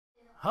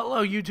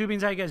Hello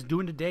YouTubers, how you guys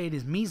doing today? It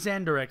is me,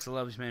 zannderx, the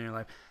loveliest man in your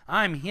life.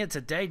 I'm here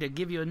today to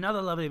give you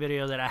another lovely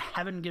video that I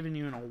haven't given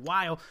you in a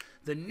while.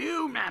 The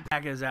new map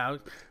pack is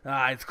out.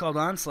 It's called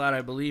Onslaught,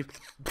 I believe.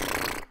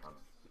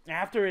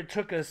 After it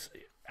took us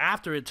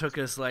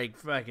like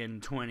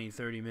fucking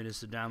 20-30 minutes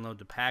to download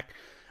the pack,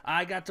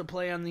 I got to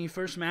play on the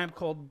first map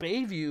called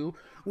Bayview,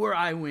 where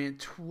I went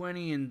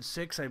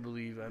 20-6, I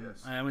believe.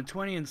 Yes. I went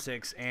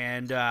 20-6,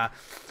 and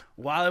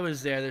while I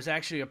was there, there's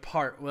actually a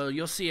part. Well,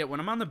 you'll see it when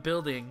I'm on the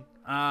building.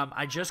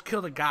 I just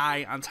killed a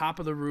guy on top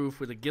of the roof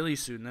with a ghillie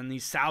suit, and then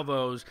these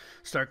salvos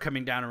start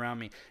coming down around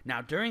me.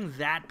 Now, during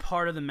that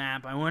part of the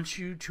map, I want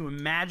you to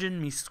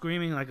imagine me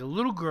screaming like a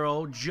little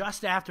girl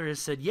just after it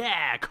said,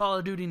 "Yeah, Call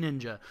of Duty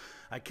Ninja."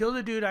 I kill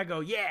the dude, I go,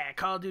 "Yeah,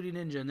 Call of Duty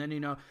Ninja," and then,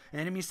 you know,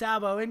 enemy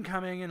salvo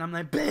incoming, and I'm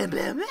like, bam,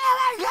 bam,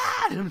 oh my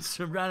god! I'm just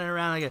running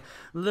around like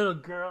a little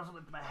girl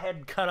with my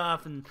head cut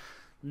off and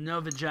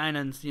no vagina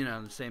and, you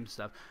know, the same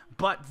stuff.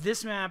 But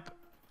this map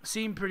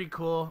seemed pretty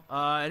cool.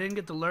 I didn't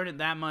get to learn it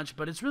that much,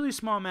 but it's a really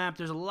small map.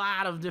 There's a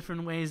lot of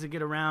different ways to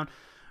get around.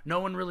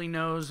 No one really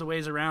knows the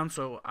ways around,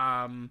 so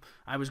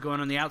I was going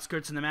on the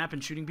outskirts of the map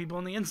and shooting people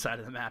on the inside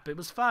of the map. It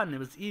was fun. It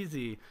was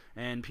easy,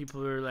 and people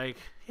were like,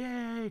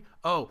 "Yay!"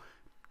 Oh,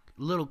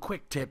 little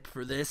quick tip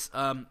for this: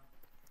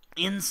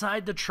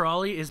 inside the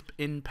trolley is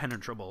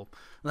impenetrable.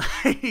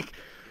 Like,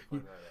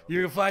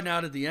 you're gonna find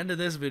out at the end of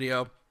this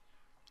video.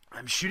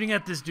 I'm shooting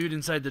at this dude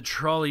inside the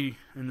trolley,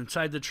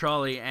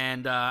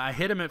 and I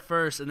hit him at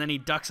first, and then he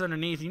ducks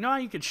underneath. You know how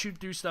you could shoot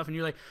through stuff, and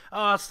you're like,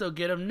 "Oh, I'll still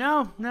get him."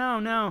 No,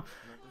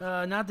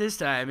 not this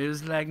time. It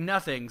was like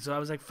nothing. So I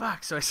was like,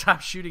 "Fuck!" So I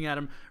stopped shooting at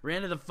him,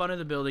 ran to the front of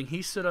the building.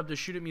 He stood up to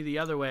shoot at me the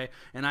other way,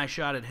 and I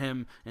shot at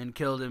him and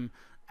killed him.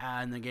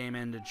 And the game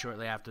ended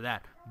shortly after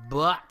that.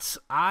 But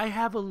I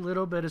have a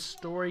little bit of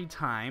story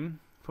time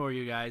for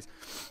you guys.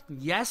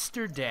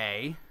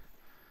 Yesterday,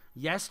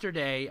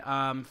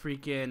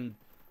 freaking.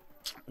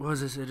 What was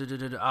this?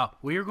 Oh,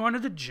 we were going to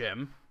the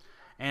gym,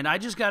 and I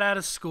just got out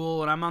of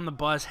school, and I'm on the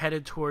bus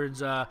headed towards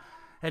the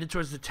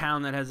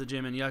town that has a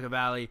gym in Yucca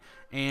Valley,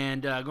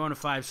 and going to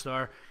 5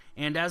 Star.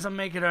 And as I'm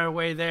making our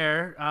way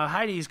there,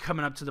 Heidi's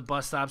coming up to the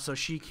bus stop so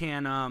she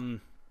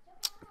can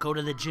go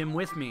to the gym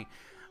with me.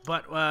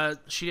 But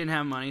she didn't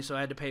have money, so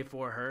I had to pay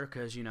for her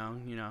because you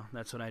know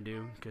that's what I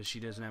do. Because she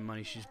doesn't have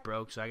money, she's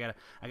broke, so I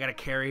gotta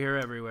carry her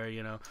everywhere,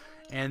 you know.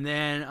 And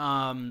then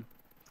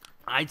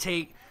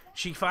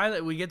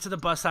we get to the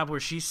bus stop where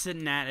she's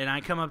sitting at, and I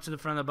come up to the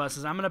front of the bus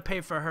and says, "I'm gonna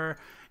pay for her."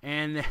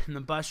 And then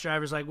the bus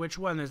driver's like, "Which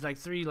one?" There's like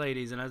 3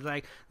 ladies, and I was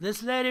like,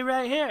 "This lady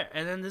right here."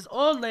 And then this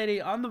old lady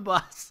on the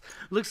bus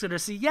looks at her,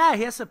 see, yeah,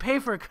 he has to pay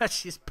for her because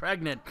she's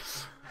pregnant.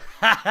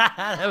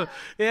 It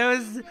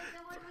was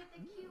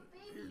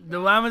the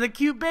one with the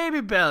cute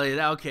baby belly.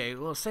 Okay,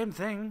 well, same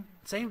thing.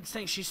 Same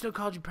thing. She still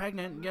called you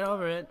pregnant. Get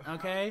over it,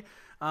 okay?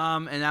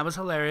 And that was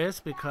hilarious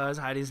because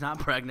Heidi's not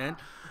pregnant.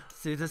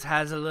 See, this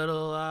has a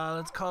little,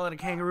 let's call it a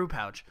kangaroo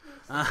pouch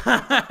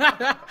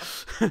that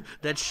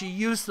she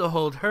used to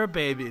hold her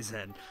babies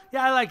in.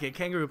 Yeah, I like it,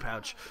 kangaroo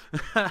pouch.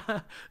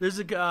 There's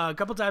a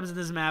couple times in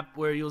this map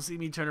where you'll see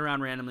me turn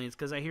around randomly. It's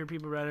because I hear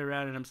people running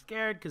around and I'm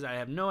scared because I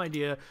have no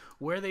idea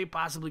where they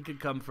possibly could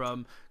come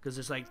from because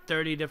there's like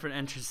 30 different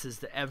entrances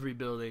to every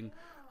building.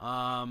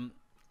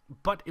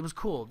 But it was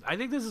cool. I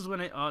think this is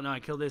when I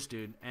killed this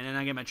dude, and then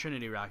I get my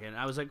Trinity rocket. And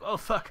I was like, "Oh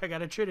fuck, I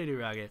got a Trinity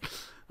rocket."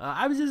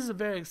 This is a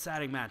very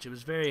exciting match. It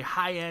was very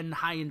high-end,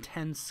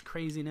 high-intense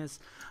craziness.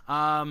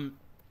 Well,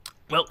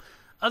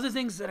 other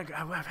things that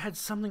I've had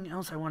something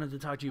else I wanted to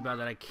talk to you about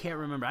that I can't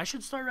remember. I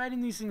should start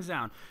writing these things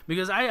down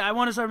because I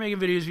want to start making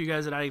videos for you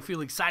guys that I feel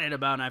excited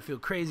about and I feel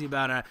crazy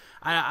about. And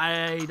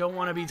I don't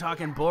want to be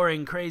talking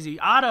boring, crazy.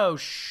 Otto,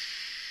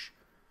 shh.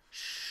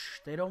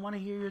 They don't want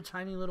to hear your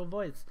tiny little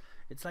voice.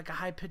 It's like a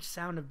high-pitched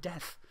sound of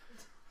death.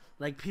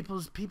 Like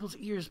people's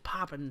ears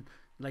pop and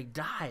like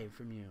die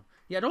from you.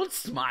 Yeah, don't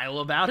smile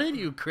about it,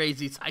 you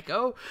crazy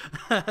psycho.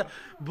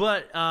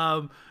 But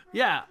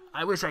yeah,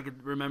 I wish I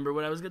could remember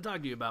what I was gonna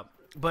talk to you about.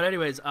 But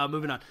anyways,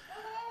 moving on.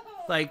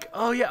 Like,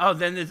 oh yeah,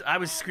 I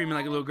was screaming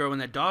like a little girl when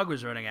that dog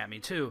was running at me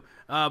too.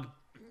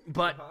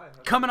 But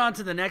coming on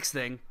to the next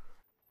thing,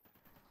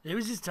 there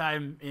was this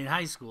time in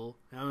high school.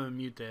 I'm gonna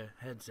mute the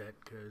headset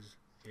because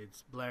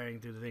it's blaring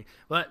through the thing.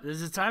 But there's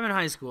this time in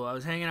high school, I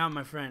was hanging out with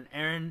my friend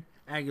Aaron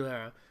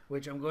Aguilera,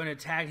 which I'm going to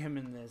tag him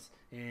in this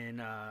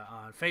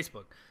on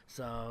Facebook.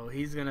 So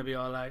he's going to be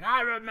all like,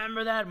 "I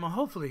remember that." Well,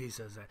 hopefully he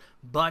says that.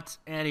 But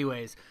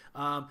anyways,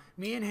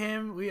 me and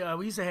him, we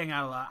used to hang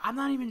out a lot. I'm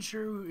not even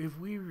sure if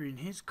we were in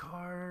his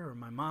car or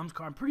my mom's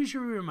car. I'm pretty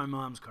sure we were in my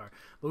mom's car.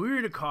 But we were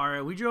in a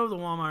car. We drove to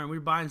Walmart, and we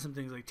were buying some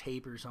things like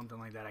tape or something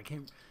like that. I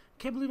can't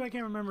believe I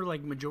can't remember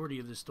like majority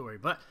of the story,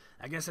 but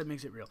I guess that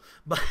makes it real.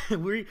 But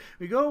we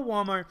go to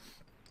Walmart,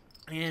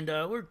 and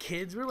we're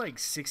kids. We're like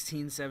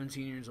 16,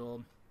 17 years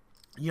old,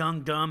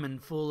 young, dumb,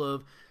 and full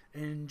of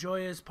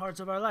joyous parts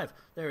of our life.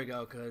 There we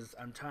go, because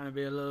I'm trying to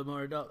be a little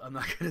more adult. I'm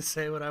not going to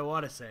say what I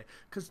want to say,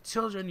 because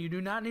children, you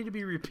do not need to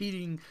be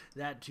repeating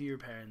that to your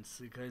parents,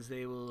 because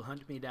they will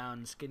hunt me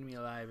down, skin me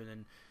alive, and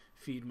then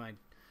feed my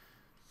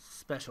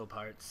special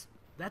parts.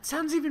 That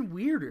sounds even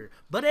weirder.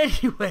 But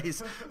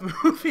anyways,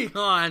 moving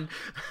on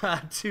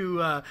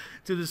to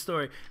the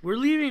story. We're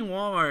leaving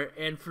Walmart,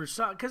 and for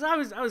some, because I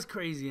was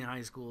crazy in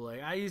high school.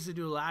 Like I used to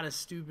do a lot of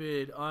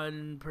stupid,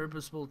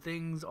 unpurposeful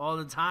things all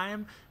the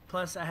time.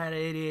 Plus, I had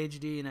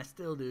ADHD, and I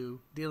still do,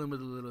 dealing with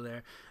a little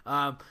there.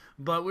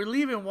 But we're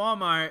leaving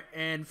Walmart,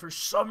 and for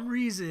some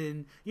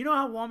reason, you know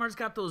how Walmart's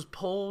got those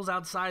poles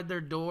outside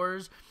their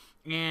doors?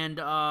 And,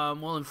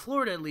 well, in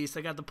Florida at least,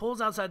 they got the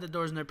poles outside the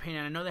doors and they're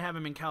painted. I know they have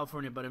them in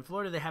California, but in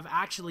Florida they have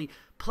actually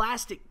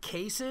plastic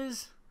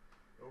cases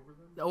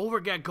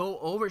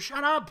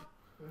shut up!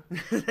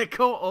 that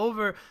go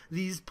over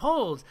these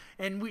poles.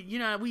 And we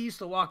used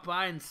to walk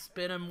by and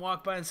spin them,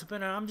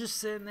 I'm just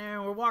sitting there,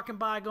 and we're walking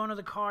by, going to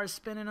the car,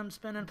 spinning them,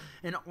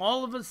 and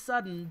all of a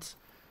sudden,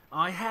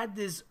 I had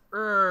this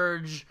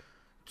urge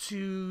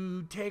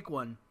to take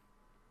one.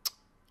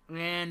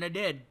 And I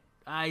did.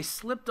 I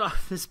slipped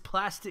off this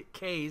plastic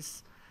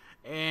case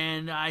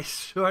and I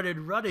started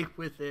running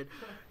with it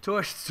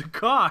towards the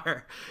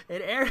car.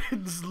 And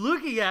Aaron's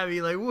looking at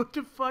me like, what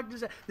the fuck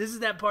is that? This is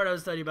that part I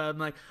was telling you about. I'm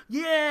like,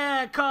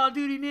 yeah, Call of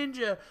Duty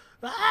Ninja.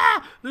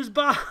 Ah, there's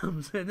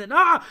bombs. And then,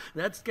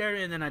 that scared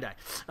me, and then I die.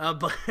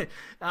 But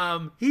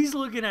he's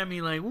looking at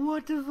me like,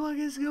 what the fuck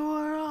is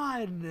going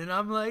on? And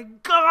I'm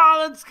like, come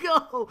on, let's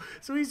go.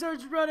 So he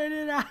starts running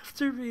in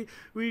after me.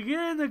 We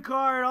get in the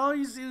car, and all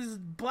you see is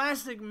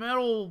plastic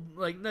metal,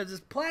 this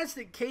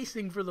plastic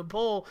casing for the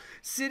pole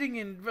sitting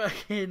in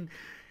fucking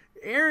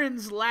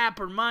Aaron's lap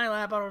or my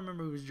lap. I don't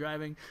remember who was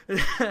driving.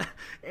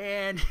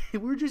 And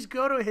we're just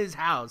go to his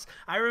house.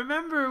 I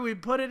remember we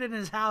put it in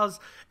his house,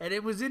 and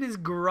it was in his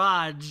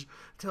garage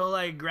till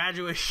like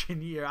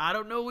graduation year. I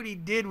don't know what he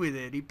did with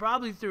it. He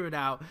probably threw it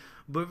out.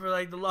 But for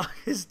like the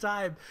longest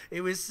time, it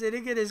was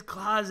sitting in his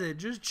closet,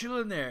 just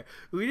chilling there.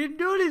 We didn't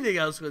do anything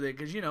else with it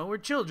because, we're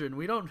children.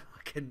 We don't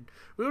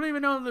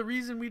even know the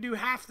reason we do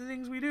half the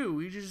things we do.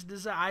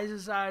 I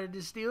decided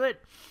to steal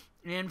it.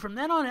 And from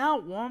then on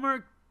out,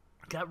 Walmart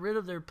got rid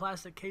of their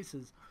plastic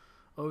cases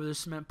over the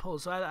cement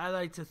poles. So I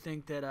like to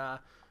think that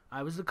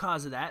I was the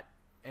cause of that.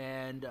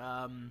 And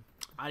I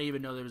didn't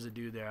even know there was a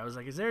dude there. I was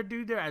like, is there a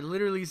dude there? I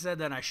literally said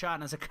that, and I shot,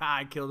 and I was like,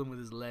 I killed him with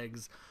his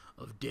legs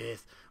of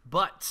death.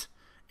 But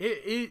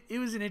it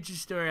was an interesting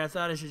story. I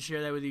thought I should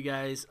share that with you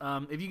guys.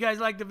 If you guys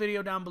liked the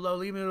video, down below,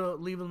 leave a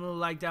little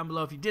like down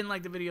below. If you didn't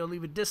like the video,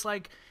 leave a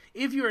dislike.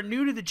 If you are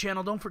new to the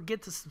channel, don't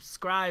forget to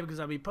subscribe, because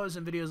I'll be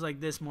posting videos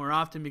like this more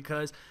often,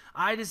 because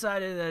I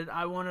decided that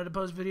I wanted to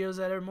post videos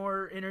that are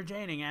more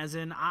entertaining, as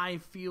in I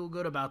feel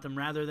good about them,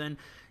 rather than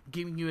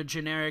giving you a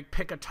generic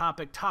pick a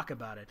topic, talk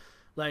about it.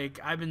 Like,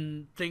 I've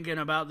been thinking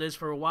about this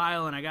for a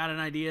while, and I got an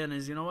idea, and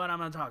you know what, I'm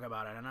going to talk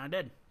about it, and I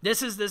did.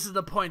 This is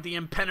the point, the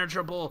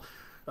impenetrable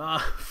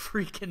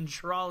freaking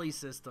trolley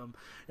system.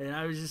 And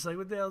I was just like,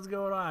 what the hell's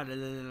going on?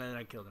 And then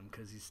I killed him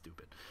because he's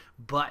stupid.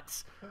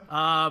 But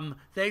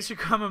thanks for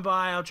coming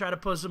by. I'll try to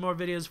post some more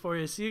videos for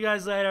you. See you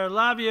guys later.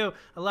 Love you.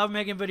 I love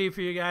making video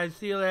for you guys.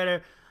 See you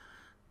later.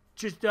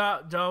 Just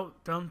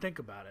don't think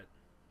about it.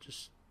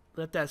 Just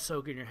let that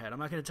soak in your head. I'm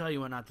not going to tell you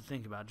what not to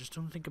think about. Just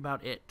don't think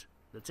about it.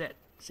 That's it.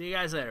 See you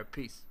guys later.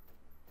 Peace.